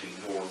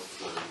 350 North,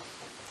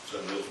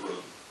 Sun Mills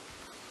Road.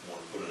 Want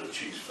to put in a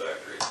cheese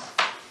factory.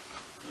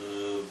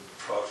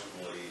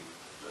 Approximately,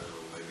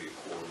 maybe a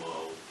quarter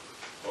mile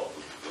off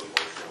of the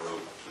Marshall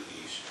Road to the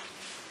east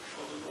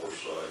on the north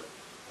side.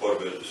 Quite a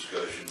bit of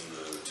discussion.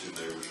 The two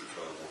neighbors are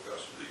trying to work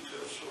out some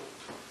details, so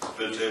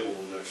been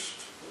tabled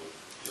next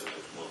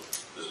month,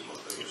 this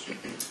month, I guess.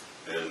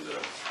 And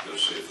go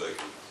see if they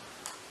can,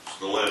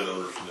 the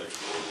landowners next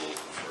door are a little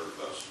concerned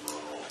about some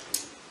runoff and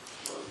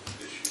some other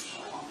issues.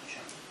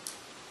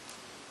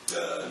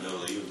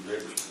 No, even the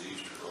neighbors to the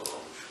east are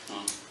runoff.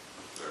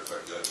 Matter of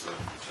fact, that's from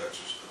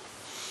Texas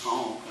stuff.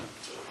 Oh,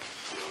 okay.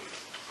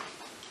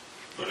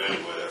 But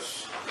anyway,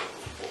 that's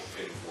what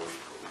came for us.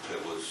 The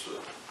table is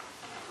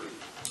pretty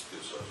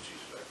good sized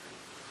cheese factory.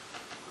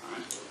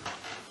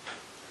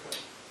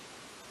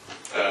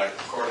 All right.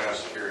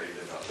 Courthouse security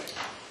did nothing.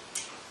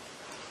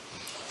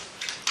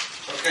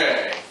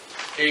 Okay,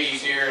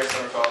 Katie's here, is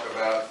going to talk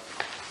about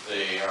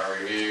our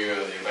review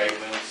of the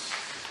abatements.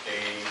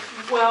 Katie?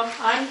 Well,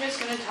 I'm just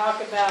going to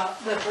talk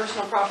about the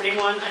personal property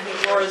one. I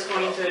think Laura's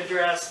going to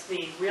address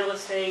the real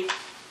estate.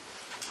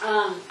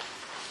 Let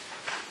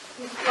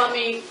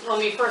me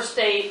first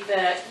state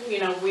that,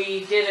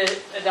 we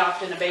did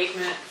adopt an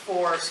abatement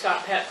for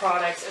Scott Pet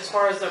Products. As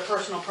far as their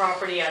personal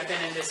property, I've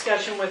been in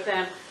discussion with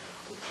them.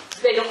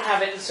 They don't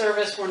have it in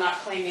service. We're not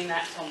claiming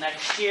that till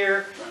next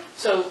year.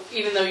 So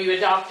even though you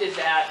adopted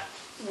that,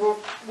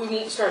 we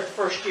won't start the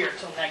first year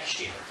till next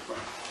year.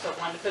 So I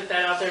wanted to put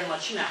that out there and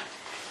let you know.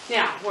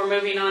 Now, we're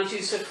moving on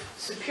to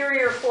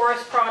Superior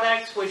Forest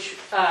Products, which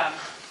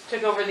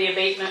took over the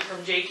abatement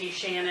from J.T.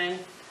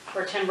 Shannon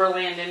for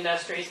Timberland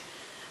Industries.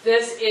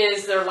 This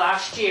is their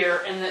last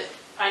year, and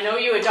I know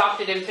you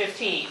adopted in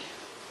 15.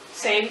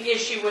 Same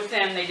issue with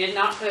them. They did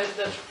not put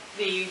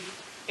the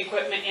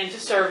equipment into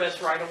service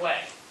right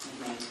away.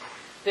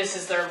 This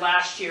is their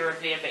last year of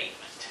the abatement.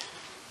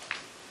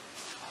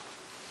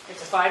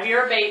 It's a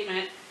 5-year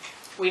abatement.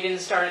 We didn't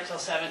start it till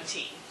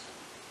 17.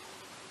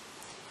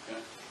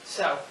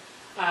 So,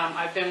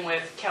 I've been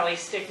with Kelly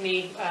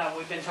Stickney.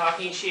 We've been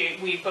talking.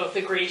 We both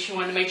agreed she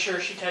wanted to make sure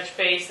she touched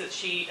base, that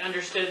she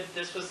understood that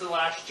this was the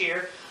last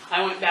year.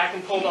 I went back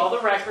and pulled all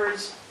the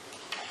records,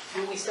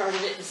 and we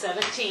started it in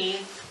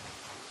 17,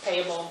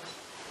 payable.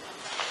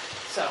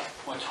 So.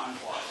 What time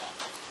flies?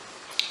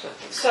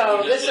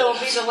 So this will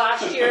be the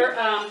last year,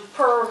 of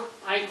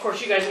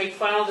course you guys make the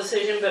final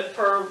decision, but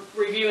per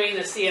reviewing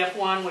the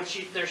CF1,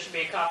 which there should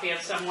be a copy of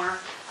somewhere,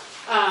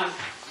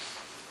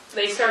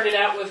 they started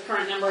out with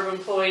current number of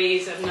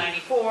employees of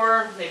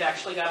 94. They've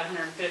actually got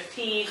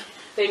 115.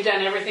 They've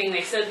done everything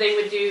they said they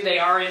would do. They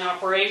are in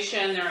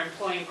operation. They're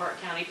employing Parke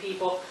County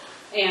people,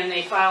 and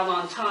they filed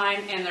on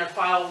time, and their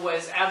file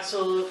was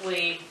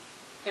absolutely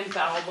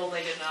infallible.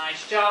 They did a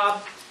nice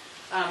job.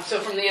 So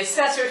from the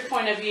assessor's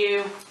point of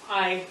view,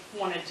 I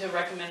wanted to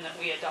recommend that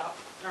we adopt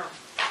or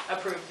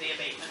approve the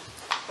abatement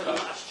for the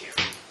last year.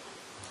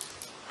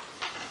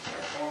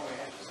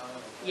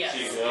 Yes. I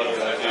know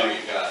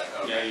you got it.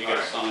 Okay. Yeah, you got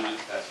to sign it.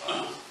 That's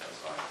fine. That's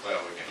fine.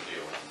 Well, we can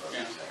deal with them both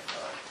at the same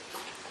time.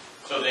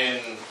 So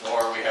then,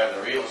 Laura, we have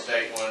the real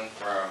estate one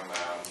from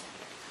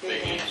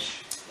Big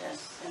Inch. Yes,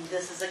 and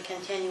this is a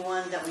continued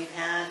one that we've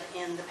had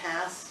in the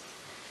past,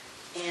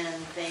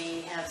 and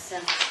they have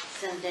sent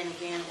in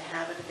again to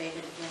have it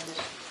abated again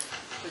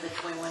for the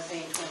 21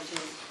 pay and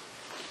 22.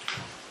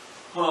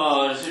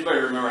 Does anybody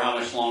remember how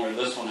much longer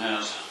this one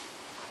has?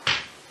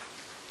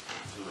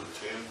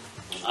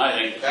 I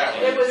think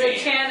It was a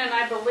 10, and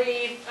I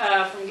believe,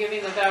 from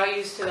giving the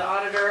values to the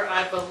auditor,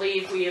 I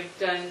believe we have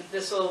done,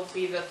 this will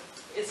be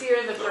it's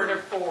either the third or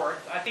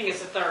fourth. I think it's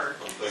the third.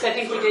 So I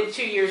think we did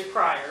 2 years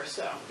prior,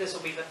 so this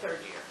will be the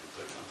third year.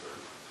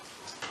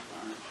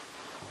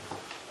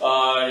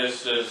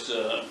 Just as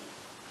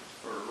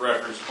for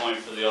reference point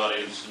for the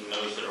audience and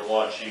those that are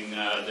watching,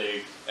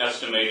 they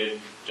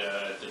estimated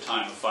at the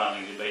time of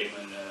filing the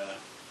abatement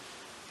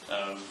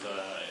of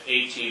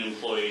 18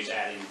 employees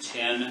adding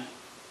 10.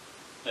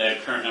 They had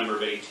a current number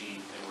of 18.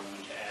 They were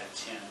going to add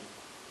 10.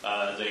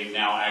 They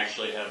now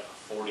actually have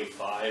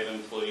 45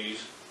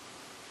 employees.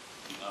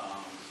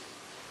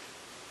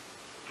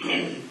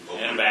 And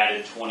have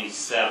added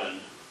 27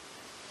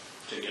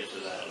 to get to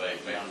that.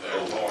 They've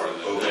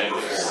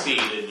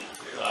exceeded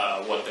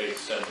what they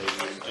said they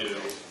would do.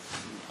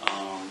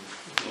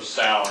 With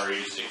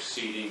salaries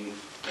exceeding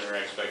their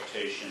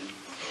expectation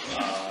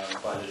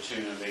by the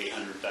tune of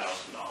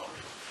 $800,000.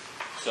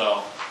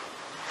 So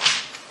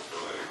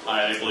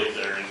I believe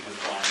they're in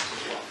compliance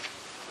as well.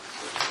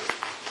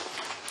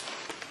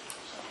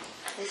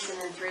 They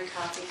sent in 3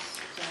 copies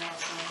to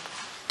Allison.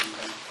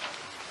 Okay.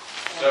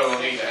 So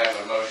we'll need to have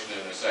a motion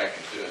in a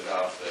second to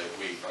adopt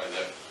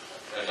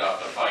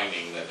adopt the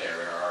finding that they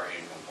are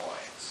in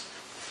compliance.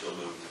 So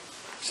moved.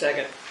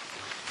 Second.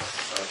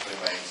 Motion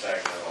made,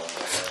 second, all in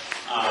favor?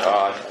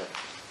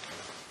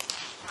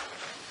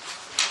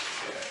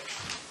 Okay.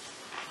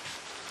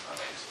 I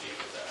think Steve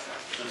with that.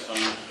 That's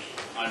fine.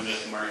 I'm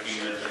just marking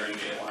that they're in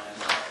compliance.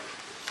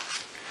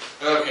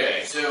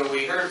 Okay, so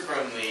we heard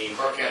from the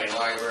Parke County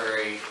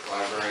Librarian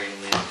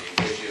Lindsay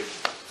Bishop.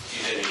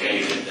 She's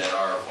indicated that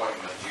our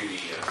appointment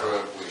Judy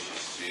Crook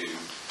wishes to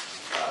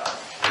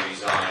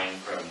resign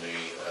from the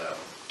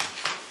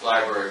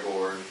library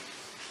board.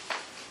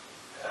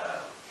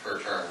 Her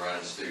term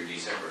runs through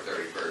December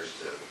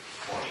 31st of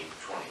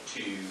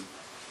 2022.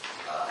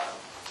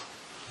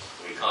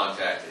 We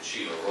contacted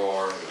Sheila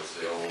Rohr, who was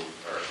the old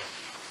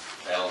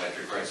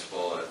elementary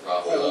principal at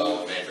Rockville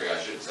Elementary. I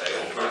shouldn't say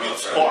old.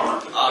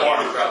 I'll get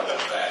in trouble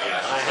with that.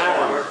 I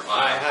hired her. I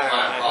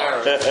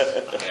hired her.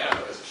 Yeah,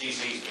 because if she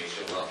sees me,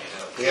 she'll let me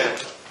know. Yeah.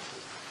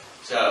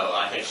 So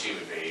I think she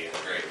would be a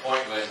great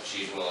appointment.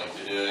 She's willing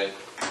to do it.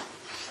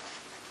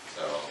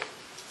 So,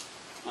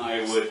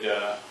 I would,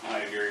 I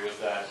agree with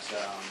that.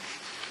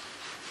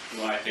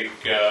 I think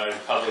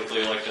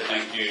publicly like to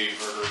thank Judy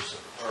for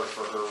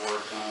her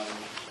work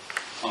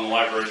on the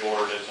library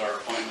board as our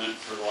appointment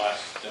for the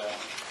last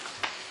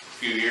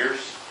few years.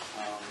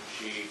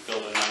 She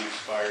filled an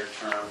unexpired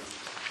term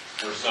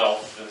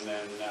herself and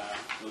then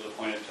was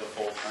appointed to a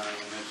full term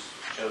and has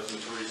chosen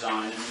to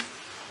resign.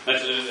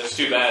 That's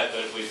too bad,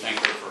 but we thank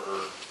her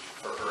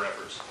for her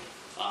efforts.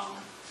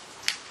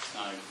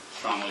 I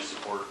strongly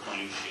support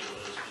appointing Sheila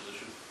to this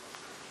position.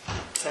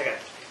 Second.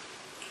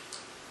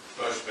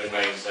 motion been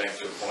made and seconded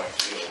to appoint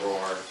Sheila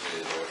Rohr to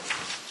the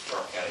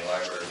Parke County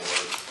Library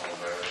Board. All in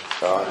favor?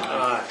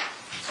 Aye.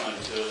 Sign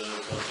to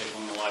take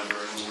on the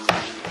library.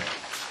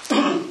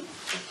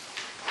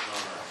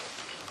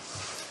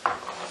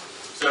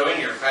 So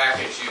in your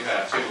package, you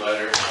have 2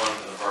 letters, one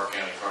from the Parke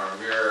County Farm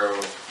Bureau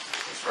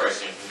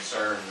expressing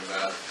concern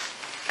about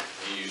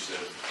the use of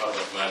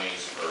public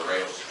monies for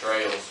rails to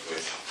trails,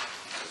 which,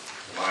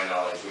 to my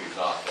knowledge, we've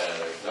not done.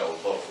 There's no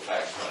local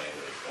tax money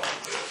that is going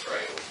to the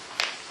trails.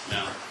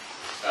 No.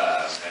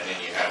 And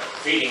then you have a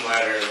repeating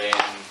letter then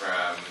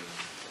from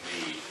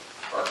the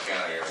Parke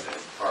County or the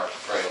Park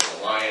Trails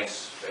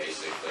Alliance,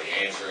 basically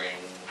answering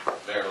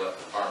their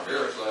Farm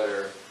Bureau's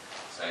letter,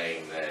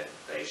 saying that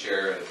they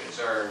share the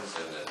concerns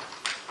and that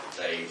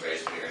they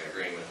basically are in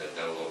agreement that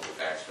no local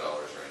tax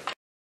dollars are in.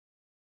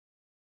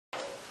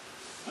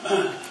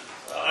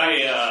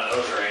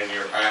 Those are in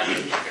your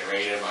package, you can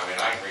read them. I mean,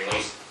 I can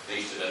release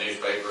these to the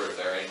newspaper if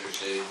they're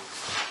interested.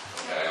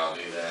 Okay, I'll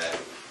do that.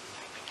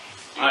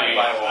 I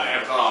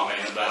have a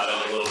comment about it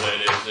a little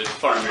bit. Is that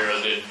Farm Bureau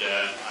did,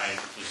 I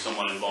was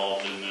somewhat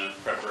involved in the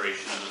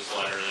preparation of this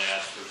letter. They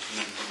asked for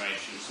some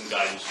information, some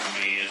guidance from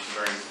me. It's a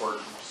very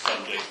important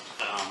subject.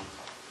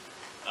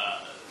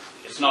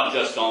 It's not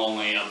just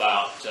only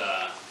about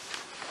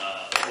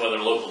whether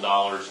local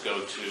dollars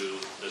go to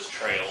this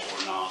trail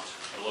or not,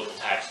 or local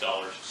tax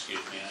dollars,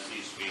 excuse me. That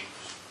needs to be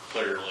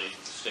clearly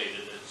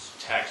stated. It's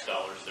tax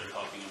dollars they're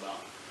talking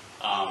about.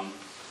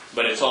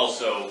 But it's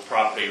also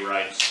property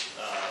rights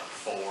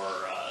for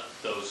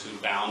those who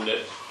bound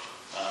it,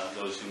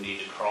 those who need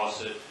to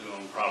cross it, who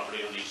own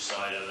property on each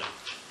side of it,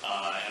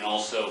 and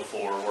also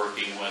for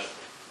working with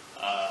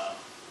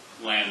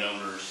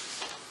landowners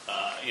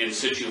in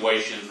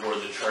situations where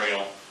the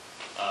trail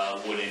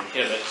would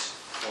inhibit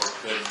or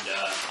could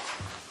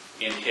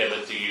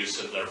inhibit the use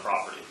of their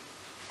property.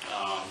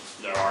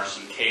 There are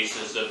some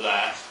cases of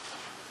that.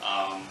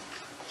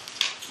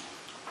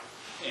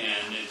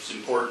 And it's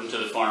important to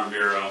the Farm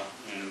Bureau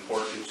and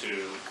important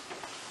to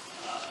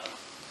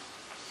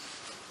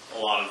a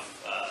lot of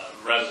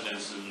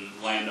residents and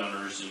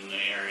landowners in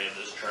the area of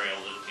this trail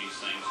that these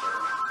things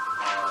are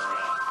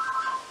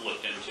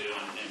looked into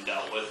and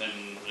dealt with.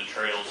 And the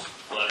trails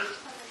letter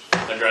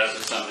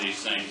addresses some of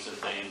these things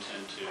that they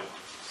intend to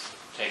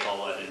take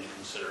all that into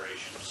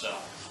consideration. So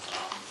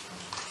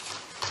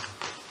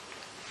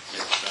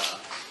it's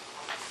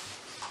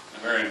a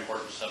very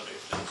important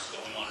subject that's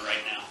going on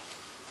right now.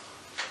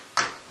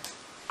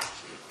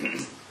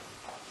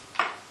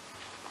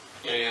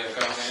 Any other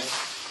comments?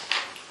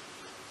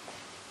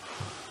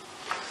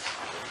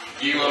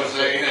 Do you want to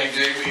say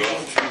anything, JB?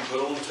 Put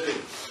on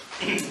tape.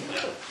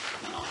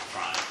 No,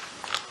 fine.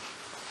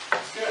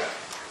 Good.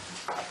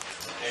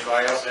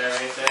 Anybody else have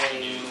anything?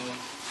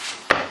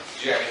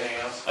 Do you have anything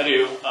else? I do.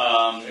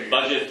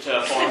 Budget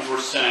forms were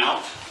sent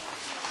out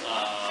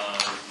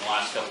the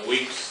last couple of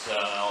weeks.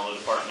 All the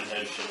department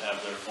heads should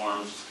have their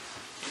forms.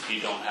 If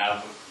you don't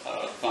have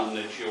a fund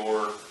that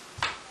you're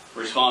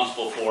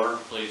responsible for,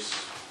 please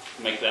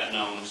make that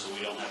known so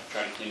we don't have to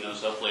try to clean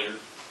those up later.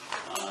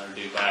 They're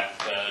due back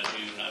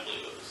June, I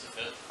believe it was the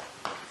 5th.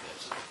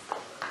 It's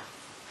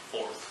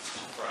 4th,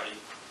 Friday.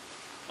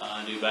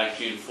 Due back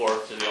June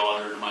 4th to the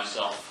auditor and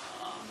myself.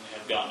 We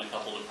have gotten a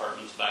couple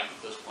departments back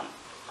at this point,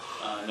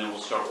 and then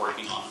we'll start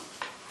working on it.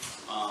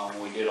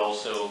 We did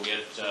also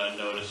get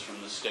notice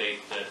from the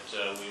state that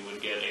we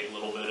would get a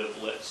little bit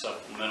of lit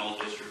supplemental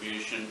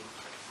distribution.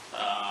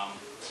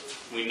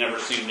 We never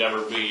seemed to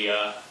ever be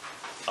a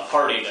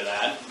party to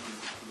that,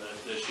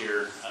 but this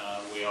year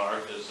we are,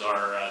 because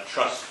our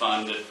trust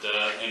fund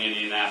in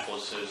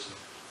Indianapolis has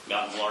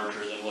gotten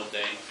larger than what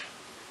they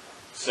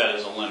set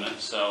as a limit,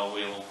 so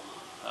we'll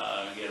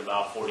get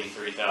about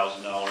 $43,000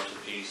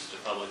 apiece to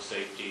public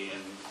safety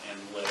and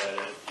lit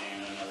edit,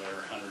 and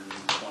another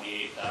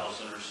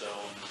 $128,000 or so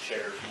in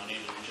shares money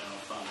to the general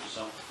fund.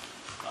 So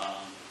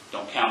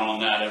don't count on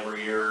that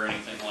every year or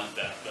anything like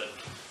that, but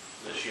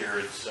this year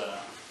it's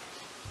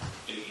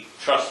the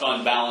trust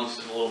fund balance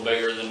is a little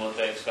bigger than what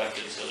they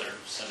expected, so they're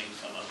sending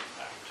some of it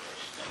back to us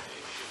like they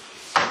should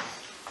be.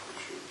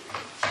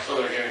 So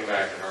they're giving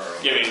back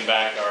Giving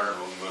back our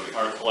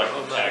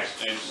collective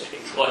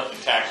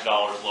tax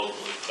dollars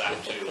locally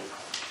back to us.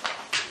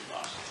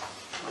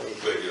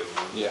 Big of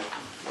them. Yeah.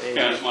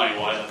 Yeah, that's money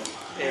wide of them.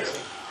 Yes.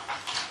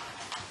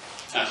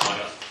 That's all I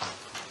got.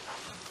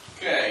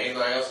 Okay,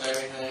 anybody else have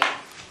anything?